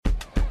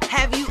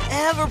Have you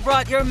ever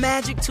brought your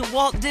magic to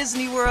Walt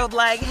Disney World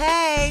like,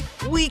 hey,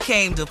 we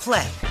came to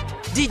play?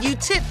 Did you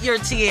tip your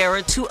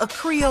tiara to a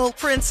Creole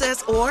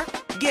princess or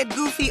get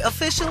goofy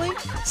officially?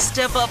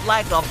 Step up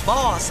like a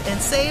boss and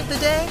save the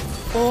day?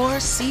 Or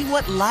see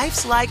what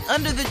life's like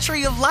under the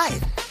tree of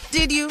life?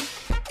 Did you?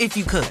 If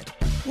you could.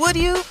 Would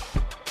you?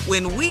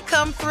 When we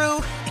come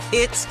through,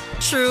 it's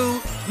true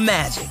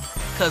magic.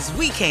 'Cause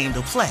we came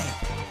to play.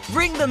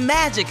 Bring the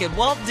magic at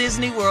Walt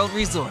Disney World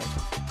Resort.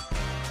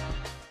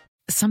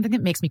 Something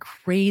that makes me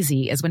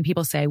crazy is when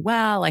people say,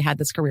 well, I had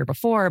this career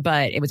before,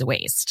 but it was a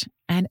waste.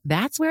 And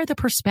that's where the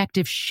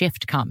perspective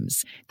shift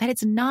comes, that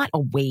it's not a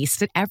waste,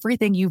 that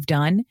everything you've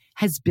done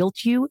has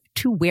built you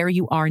to where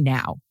you are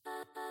now.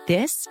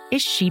 This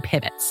is She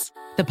Pivots,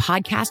 the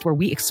podcast where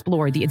we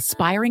explore the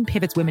inspiring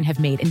pivots women have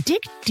made and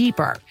dig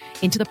deeper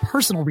into the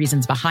personal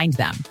reasons behind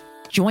them.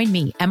 Join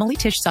me, Emily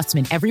Tish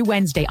Sussman, every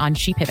Wednesday on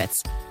She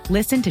Pivots.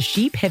 Listen to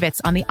She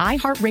Pivots on the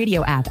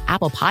iHeartRadio app,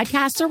 Apple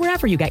Podcasts, or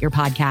wherever you get your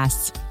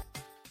podcasts.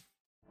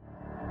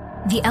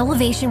 The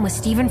Elevation with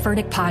Stephen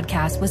Furtick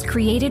podcast was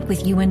created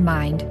with you in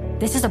mind.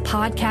 This is a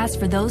podcast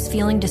for those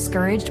feeling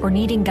discouraged or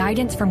needing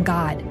guidance from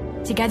God.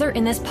 Together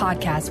in this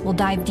podcast, we'll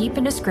dive deep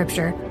into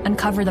scripture,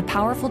 uncover the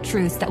powerful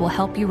truths that will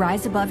help you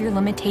rise above your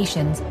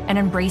limitations and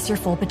embrace your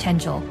full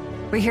potential.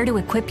 We're here to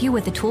equip you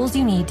with the tools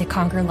you need to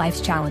conquer life's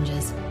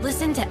challenges.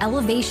 Listen to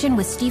Elevation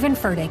with Stephen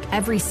Furtick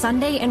every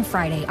Sunday and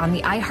Friday on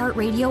the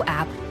iHeartRadio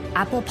app,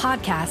 Apple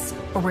Podcasts,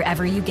 or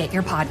wherever you get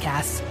your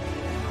podcasts.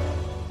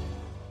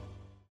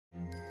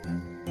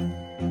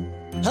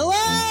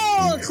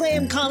 Hello,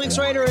 acclaimed comics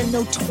writer and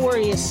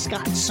notorious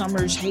Scott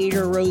Summers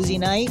hater, Rosie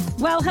Knight.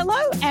 Well, hello,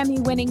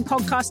 Emmy-winning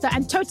podcaster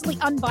and totally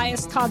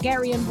unbiased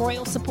Targaryen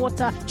royal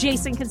supporter,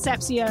 Jason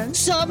Concepcion.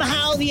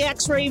 Somehow the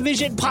X-Ray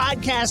Vision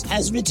podcast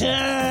has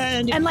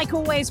returned. And like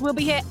always, we'll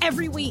be here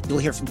every week. You'll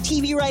hear from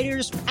TV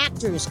writers,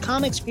 actors,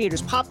 comics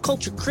creators, pop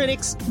culture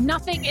critics.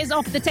 Nothing is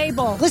off the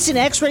table. Listen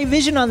to X-Ray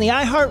Vision on the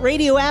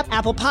iHeartRadio app,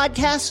 Apple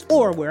Podcasts,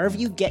 or wherever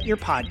you get your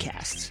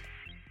podcasts.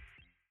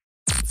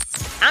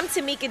 I'm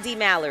Tamika D.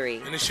 Mallory.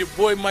 And it's your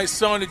boy, my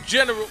son, the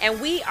General. And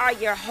we are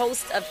your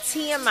hosts of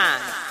TMI.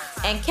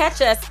 And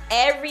catch us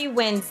every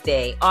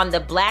Wednesday on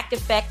the Black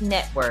Effect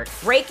Network,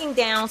 breaking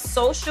down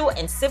social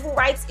and civil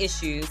rights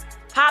issues,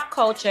 pop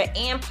culture,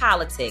 and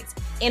politics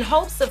in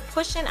hopes of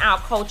pushing our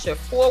culture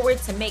forward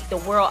to make the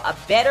world a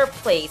better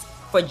place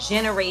for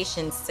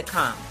generations to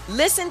come.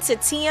 Listen to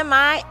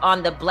TMI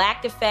on the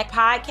Black Effect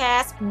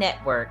Podcast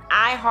Network,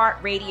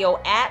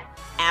 iHeartRadio app,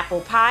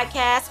 Apple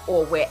Podcasts,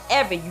 or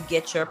wherever you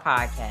get your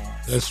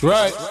podcasts. That's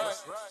right.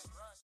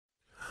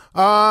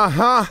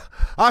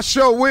 I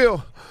sure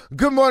will.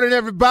 Good morning,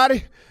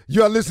 everybody.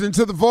 You are listening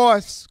to The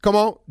Voice. Come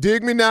on,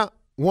 dig me now.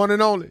 One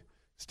and only,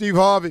 Steve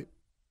Harvey.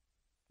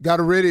 Got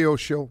a radio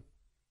show.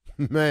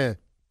 Man,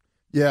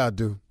 yeah, I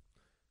do.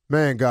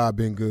 Man, God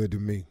been good to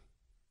me.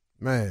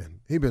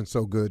 Man, he been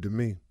so good to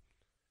me.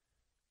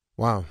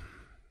 Wow.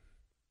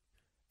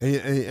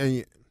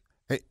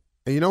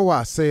 And you know why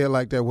I say it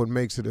like that, what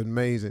makes it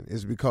amazing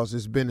is because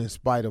it's been in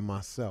spite of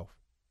myself.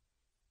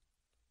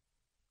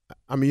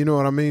 I mean, you know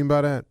what I mean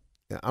by that?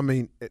 I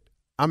mean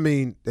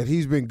that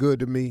he's been good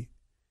to me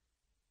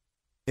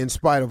in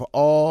spite of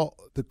all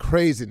the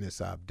craziness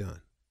I've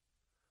done,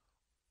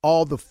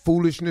 all the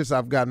foolishness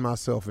I've gotten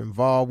myself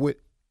involved with,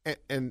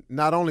 and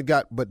not only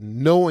but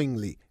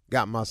knowingly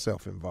got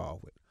myself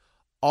involved with,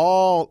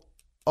 all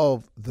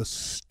of the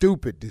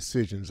stupid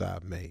decisions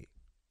I've made.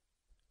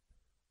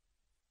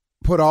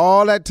 Put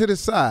all that to the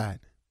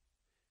side,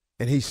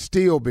 and he's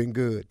still been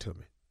good to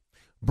me.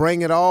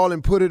 Bring it all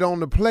and put it on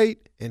the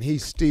plate, and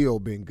he's still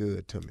been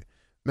good to me.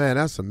 Man,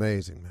 that's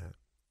amazing, man.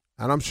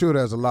 And I'm sure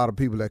there's a lot of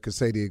people that could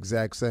say the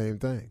exact same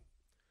thing.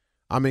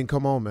 I mean,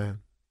 come on,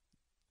 man.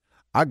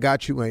 I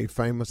got you ain't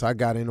famous. Ain't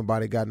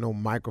nobody got no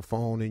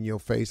microphone in your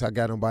face. I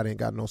got nobody ain't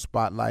got no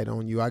spotlight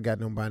on you. I got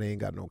nobody ain't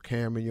got no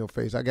camera in your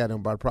face. I got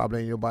nobody, probably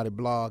ain't nobody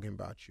blogging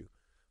about you.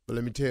 But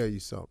let me tell you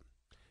something.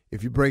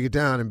 If you break it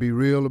down and be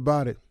real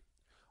about it,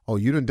 oh,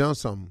 you done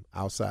something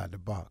outside the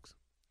box.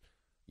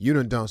 You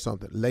done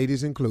something,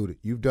 ladies included.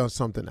 You've done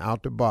something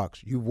out the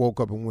box. You woke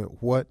up and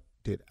went, what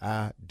did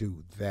I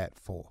do that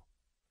for?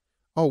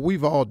 Oh,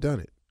 we've all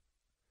done it.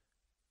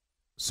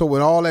 So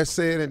with all that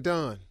said and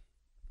done,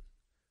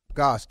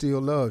 God still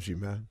loves you,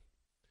 man.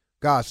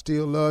 God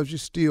still loves you,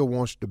 still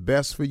wants the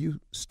best for you,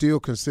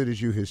 still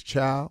considers you his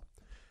child,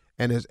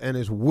 and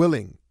is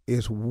willing,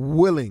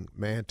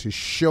 man, to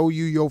show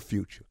you your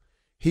future.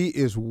 He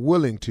is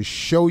willing to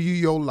show you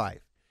your life.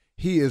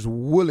 He is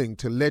willing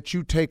to let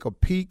you take a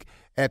peek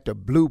at the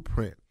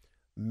blueprint.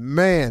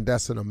 Man,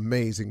 that's an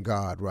amazing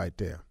God right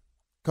there.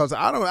 Because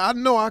I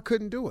know I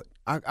couldn't do it.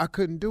 I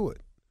couldn't do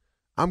it.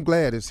 I'm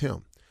glad it's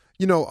him.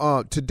 You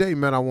know, today,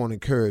 man, I want to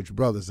encourage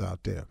brothers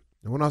out there.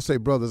 And when I say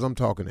brothers, I'm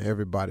talking to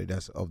everybody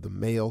that's of the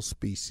male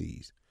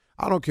species.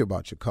 I don't care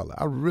about your color.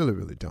 I really,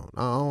 really don't.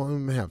 I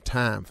don't even have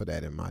time for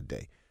that in my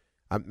day.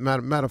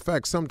 Matter of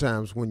fact,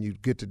 sometimes when you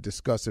get to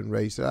discussing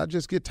race, I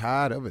just get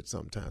tired of it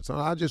sometimes. So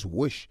I just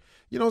wish,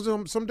 you know,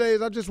 some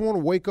days I just want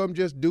to wake up and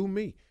just do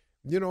me.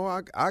 You know,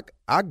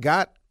 I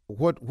got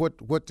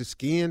what the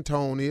skin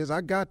tone is.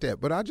 I got that.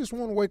 But I just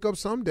want to wake up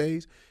some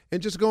days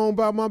and just go on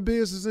about my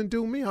business and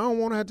do me. I don't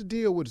want to have to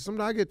deal with it.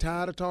 Sometimes I get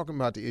tired of talking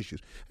about the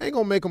issues. I ain't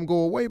going to make them go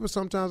away, but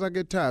sometimes I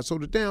get tired. So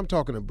today I'm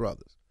talking to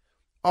brothers,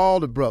 all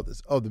the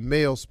brothers of the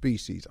male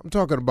species. I'm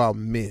talking about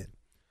men.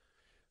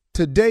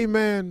 Today,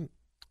 man,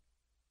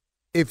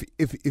 if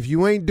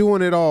you ain't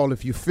doing it all,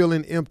 if you're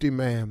feeling empty,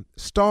 man,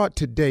 start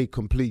today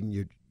completing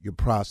your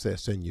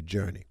process and your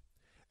journey.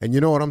 And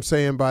you know what I'm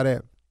saying by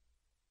that?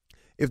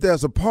 If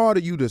there's a part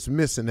of you that's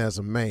missing as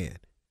a man,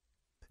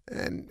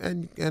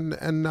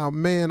 and now,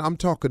 man, I'm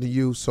talking to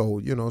you, so,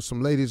 you know,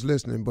 some ladies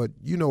listening, but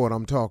you know what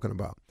I'm talking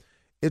about.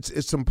 It's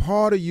some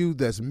part of you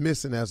that's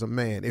missing as a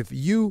man. If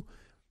you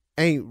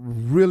ain't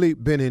really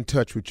been in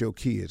touch with your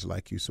kids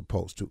like you're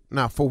supposed to.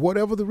 Now, for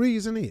whatever the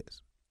reason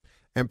is,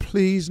 and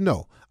please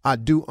know, I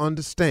do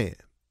understand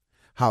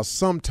how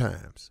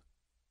sometimes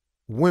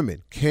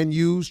women can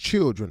use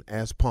children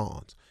as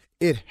pawns.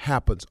 It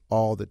happens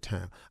all the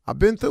time. I've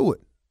been through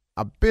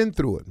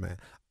it, man.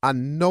 I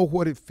know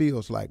what it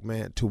feels like,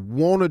 man, to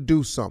want to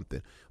do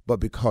something, but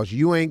because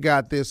you ain't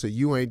got this or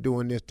you ain't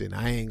doing this, then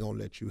I ain't going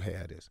to let you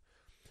have this.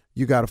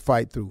 You got to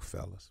fight through,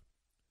 fellas.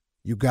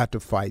 You got to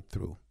fight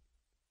through.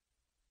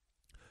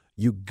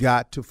 You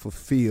got to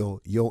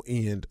fulfill your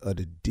end of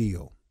the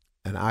deal.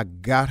 And I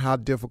got how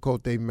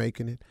difficult they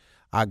making it.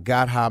 I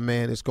got how,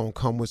 man, it's going to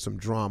come with some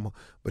drama,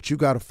 but you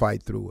got to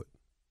fight through it.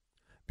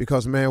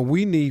 Because, man,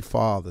 we need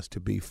fathers to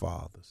be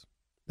fathers.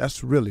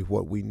 That's really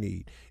what we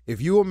need.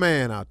 If you're a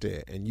man out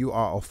there and you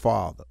are a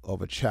father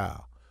of a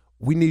child,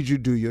 we need you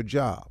to do your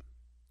job.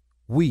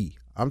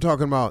 I'm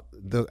talking about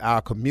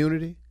our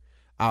community,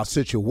 our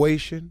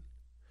situation,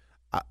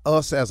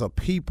 us as a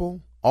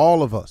people,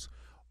 all of us.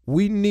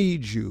 We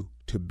need you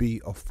to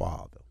be a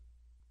father,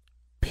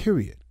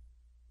 period.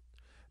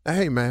 Now,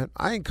 hey, man,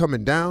 I ain't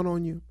coming down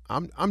on you.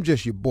 I'm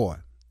just your boy.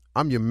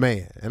 I'm your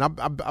man. And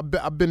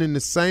I've been in the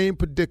same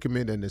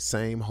predicament and the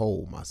same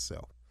hole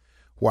myself,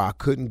 where I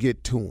couldn't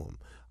get to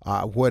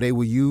them, where they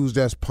were used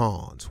as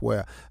pawns,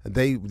 where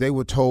they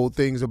were told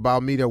things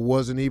about me that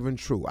wasn't even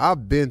true.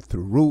 I've been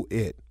through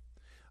it.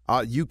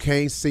 You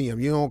can't see them.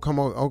 You don't come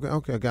over.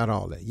 Okay, I got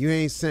all that. You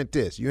ain't sent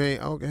this. You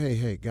ain't, okay,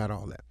 hey, got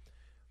all that.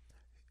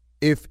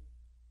 If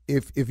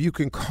you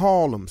can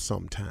call them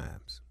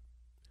sometimes,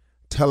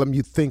 tell them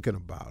you're thinking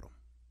about them.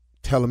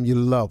 Tell them you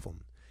love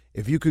them.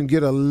 If you can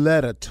get a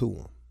letter to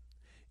them,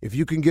 if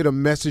you can get a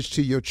message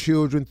to your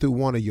children through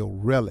one of your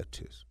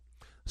relatives,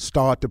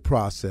 start the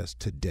process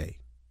today.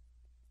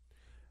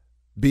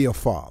 Be a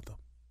father.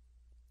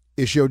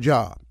 It's your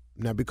job.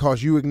 Now,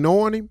 because you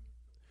ignoring him,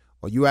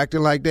 or you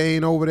acting like they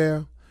ain't over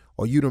there,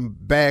 or you done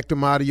backed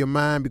them out of your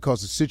mind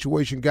because the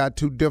situation got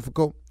too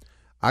difficult,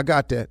 I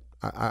got that.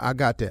 I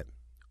got that.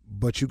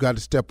 But you got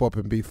to step up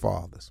and be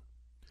fathers.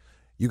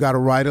 You got to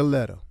write a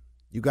letter.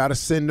 You got to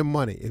send the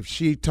money. If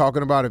she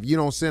talking about if you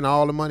don't send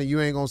all the money, you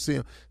ain't going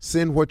to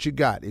send what you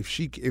got.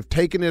 If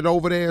taking it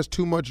over there is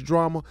too much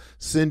drama,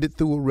 send it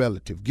through a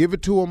relative. Give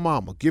it to a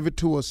mama. Give it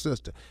to a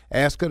sister.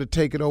 Ask her to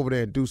take it over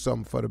there and do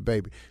something for the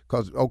baby.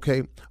 Because,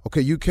 okay,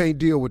 you can't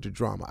deal with the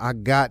drama. I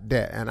got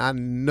that. And I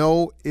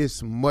know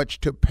it's much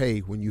to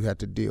pay when you have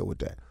to deal with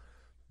that.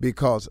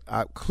 Because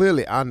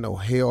clearly I know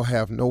hell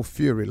have no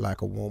fury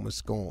like a woman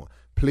scorned.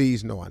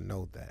 Please know I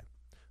know that.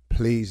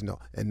 Please know.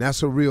 And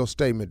that's a real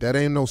statement. That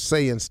ain't no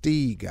saying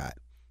Steve got.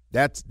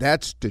 That's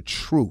the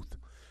truth.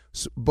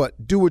 So,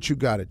 but do what you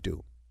got to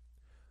do.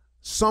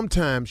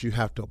 Sometimes you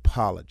have to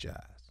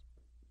apologize.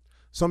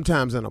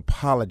 Sometimes an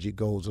apology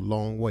goes a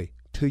long way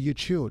to your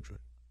children.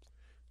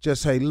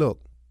 Just say,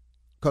 look,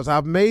 because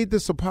I've made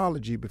this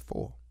apology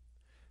before.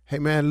 Hey,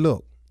 man,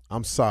 look,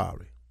 I'm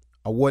sorry.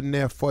 I wasn't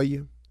there for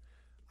you.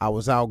 I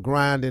was out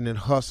grinding and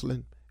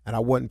hustling, and I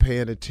wasn't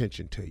paying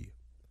attention to you.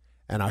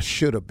 And I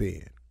should have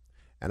been.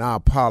 And I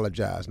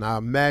apologize. Now,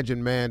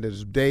 imagine, man,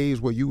 there's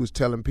days where you was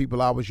telling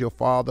people I was your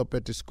father up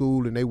at the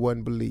school and they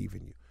wasn't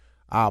believing you.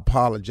 I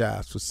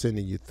apologize for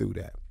sending you through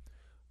that.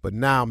 But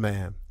now,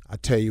 man, I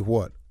tell you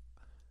what,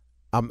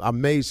 I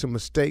made some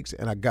mistakes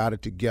and I got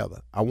it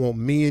together. I want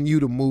me and you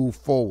to move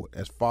forward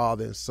as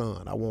father and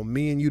son. I want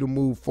me and you to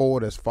move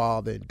forward as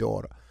father and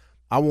daughter.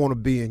 I want to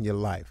be in your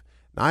life.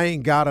 Now, I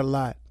ain't got a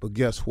lot, but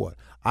guess what?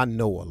 I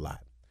know a lot.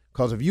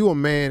 Because if you a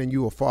man and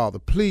you a father,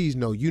 please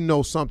know you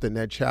know something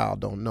that child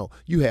don't know.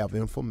 You have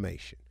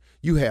information.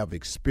 You have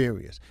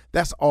experience.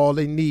 That's all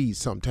they need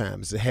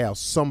sometimes, to have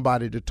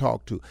somebody to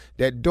talk to.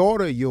 That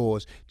daughter of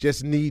yours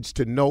just needs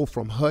to know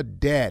from her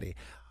daddy,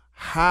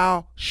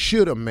 how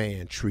should a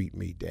man treat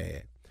me,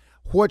 Dad?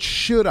 What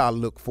should I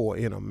look for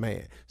in a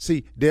man?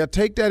 See, they'll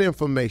take that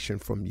information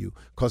from you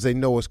because they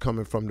know it's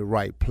coming from the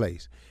right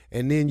place.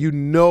 And then you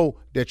know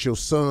that your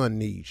son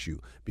needs you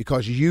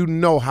because you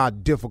know how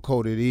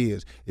difficult it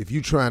is if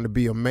you're trying to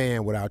be a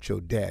man without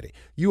your daddy.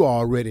 You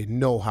already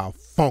know how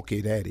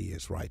funky that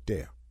is right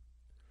there.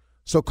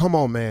 So come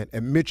on, man,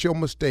 admit your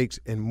mistakes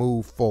and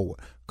move forward.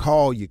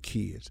 Call your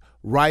kids,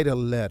 write a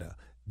letter,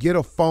 get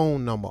a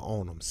phone number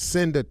on them,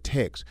 send a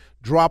text,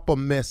 drop a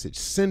message,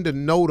 send a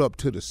note up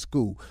to the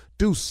school.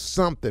 do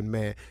something,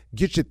 man.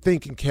 Get your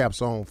thinking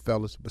caps on,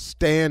 fellas, but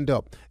stand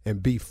up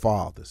and be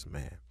fathers,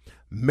 man.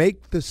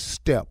 Make the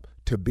step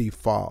to be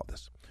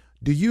fathers.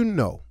 Do you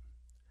know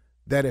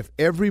that if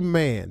every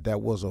man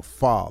that was a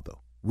father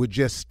would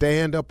just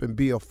stand up and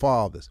be a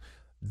father,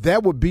 there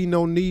would be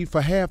no need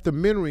for half the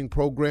mentoring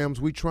programs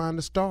we're trying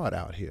to start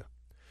out here.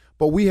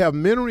 But we have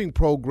mentoring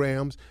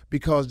programs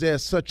because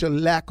there's such a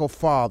lack of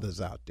fathers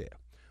out there.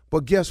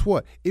 But guess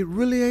what? It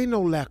really ain't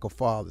no lack of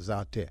fathers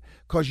out there,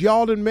 because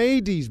y'all done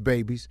made these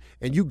babies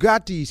and you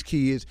got these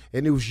kids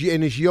and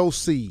it's your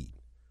seed.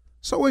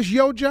 So it's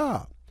your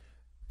job.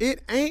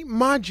 It ain't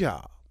my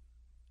job.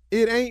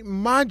 It ain't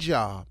my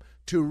job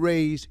to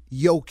raise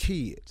your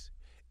kids.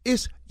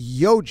 It's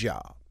your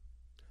job.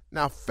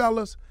 Now,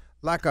 fellas,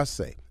 like I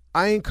say,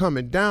 I ain't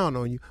coming down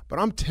on you, but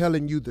I'm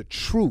telling you the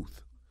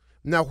truth.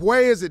 Now,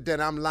 where is it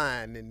that I'm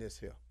lying in this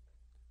here?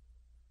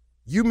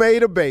 You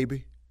made a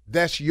baby.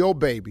 That's your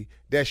baby.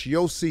 That's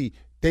your seed.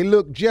 They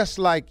look just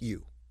like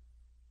you.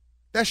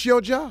 That's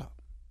your job.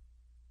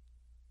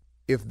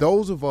 If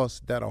those of us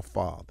that are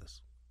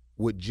fathers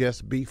would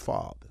just be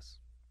fathers,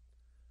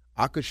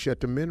 I could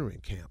shut the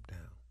mentoring camp down.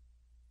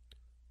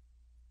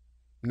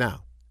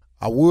 Now,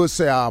 I would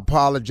say I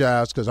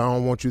apologize because I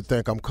don't want you to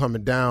think I'm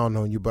coming down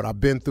on you, but I've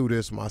been through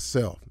this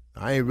myself.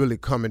 I ain't really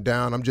coming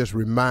down. I'm just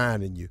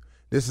reminding you.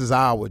 This is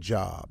our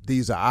job.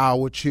 These are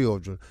our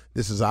children.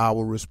 This is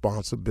our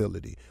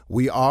responsibility.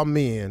 We are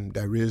men.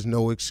 There is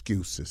no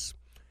excuses.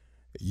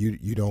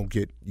 You don't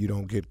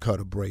get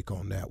cut a break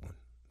on that one.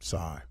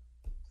 Sorry.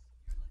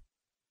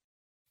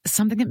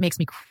 Something that makes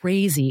me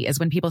crazy is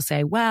when people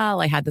say,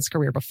 well, I had this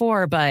career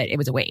before, but it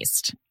was a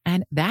waste.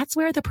 And that's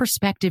where the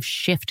perspective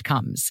shift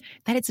comes,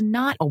 that it's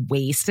not a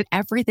waste, that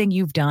everything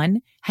you've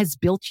done has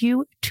built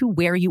you to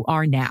where you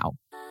are now.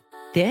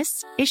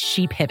 This is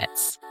She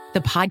Pivots,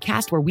 the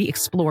podcast where we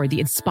explore the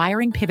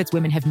inspiring pivots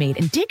women have made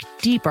and dig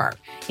deeper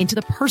into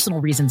the personal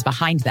reasons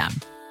behind them.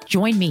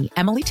 Join me,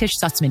 Emily Tish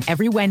Sussman,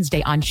 every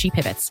Wednesday on She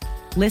Pivots.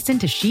 Listen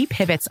to She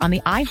Pivots on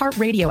the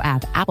iHeartRadio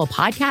app, Apple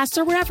Podcasts,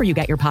 or wherever you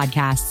get your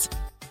podcasts.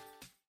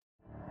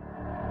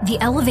 The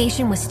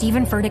Elevation with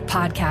Stephen Furtick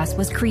podcast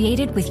was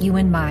created with you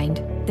in mind.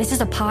 This is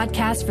a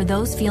podcast for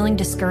those feeling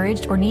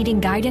discouraged or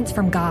needing guidance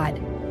from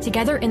God.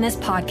 Together in this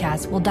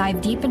podcast, we'll dive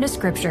deep into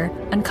scripture,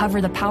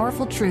 uncover the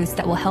powerful truths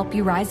that will help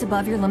you rise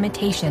above your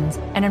limitations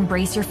and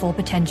embrace your full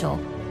potential.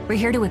 We're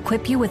here to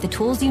equip you with the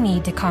tools you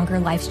need to conquer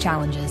life's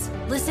challenges.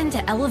 Listen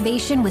to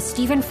Elevation with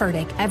Stephen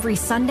Furtick every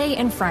Sunday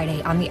and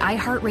Friday on the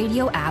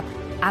iHeartRadio app,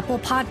 Apple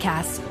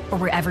Podcasts, or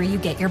wherever you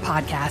get your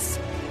podcasts.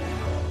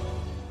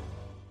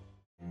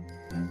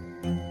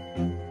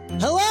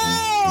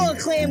 Hello,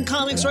 acclaimed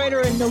comics writer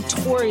and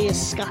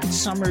notorious Scott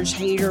Summers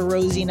hater,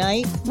 Rosie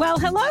Knight. Well,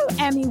 hello,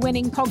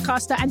 Emmy-winning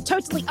podcaster and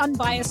totally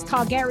unbiased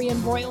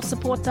Targaryen royal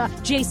supporter,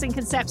 Jason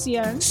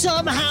Concepcion.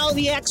 Somehow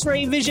the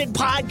X-Ray Vision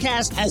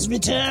podcast has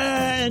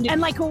returned.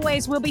 And like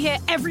always, we'll be here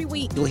every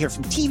week. You'll hear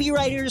from TV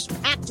writers,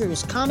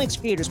 actors, comics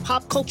creators,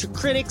 pop culture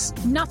critics.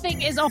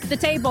 Nothing is off the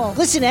table.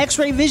 Listen to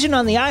X-Ray Vision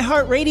on the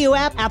iHeartRadio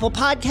app, Apple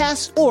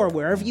Podcasts, or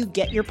wherever you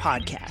get your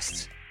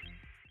podcasts.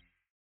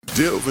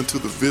 Delve into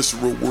the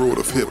visceral world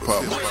of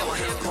hip-hop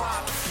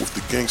with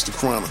the Gangsta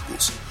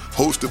Chronicles,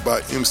 hosted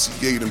by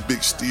MC8 and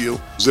Big Steel.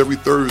 Every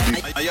Thursday,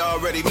 a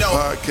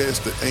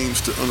podcast that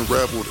aims to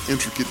unravel the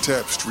intricate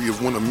tapestry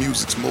of one of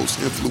music's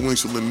most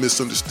influential and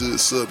misunderstood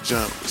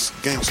subgenres,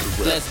 gangsta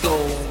rap. Let's go.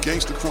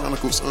 Gangsta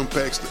Chronicles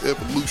unpacks the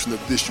evolution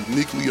of this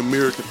uniquely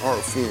American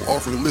art form,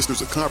 offering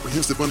listeners a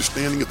comprehensive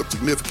understanding of the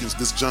significance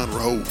this genre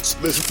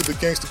holds. Listen to the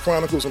Gangsta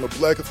Chronicles on the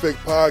Black Effect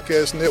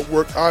Podcast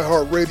Network,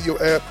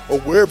 iHeartRadio app, or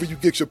wherever you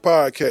get your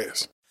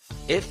podcasts.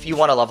 If you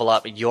want to level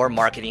up your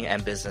marketing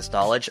and business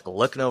knowledge,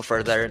 look no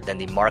further than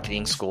the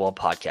Marketing School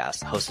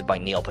podcast, hosted by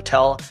Neil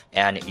Patel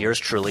and yours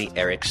truly,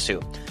 Eric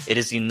Su. It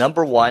is the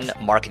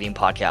 #1 marketing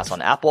podcast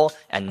on Apple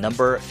and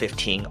number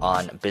 15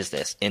 on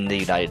business in the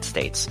United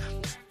States.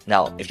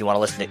 Now, if you want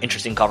to listen to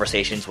interesting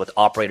conversations with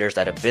operators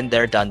that have been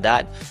there, done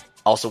that,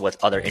 also with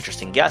other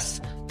interesting guests,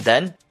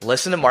 then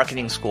listen to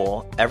Marketing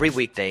School every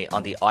weekday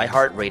on the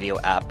iHeartRadio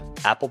app,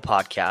 Apple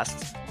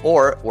Podcasts,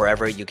 or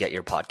wherever you get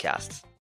your podcasts.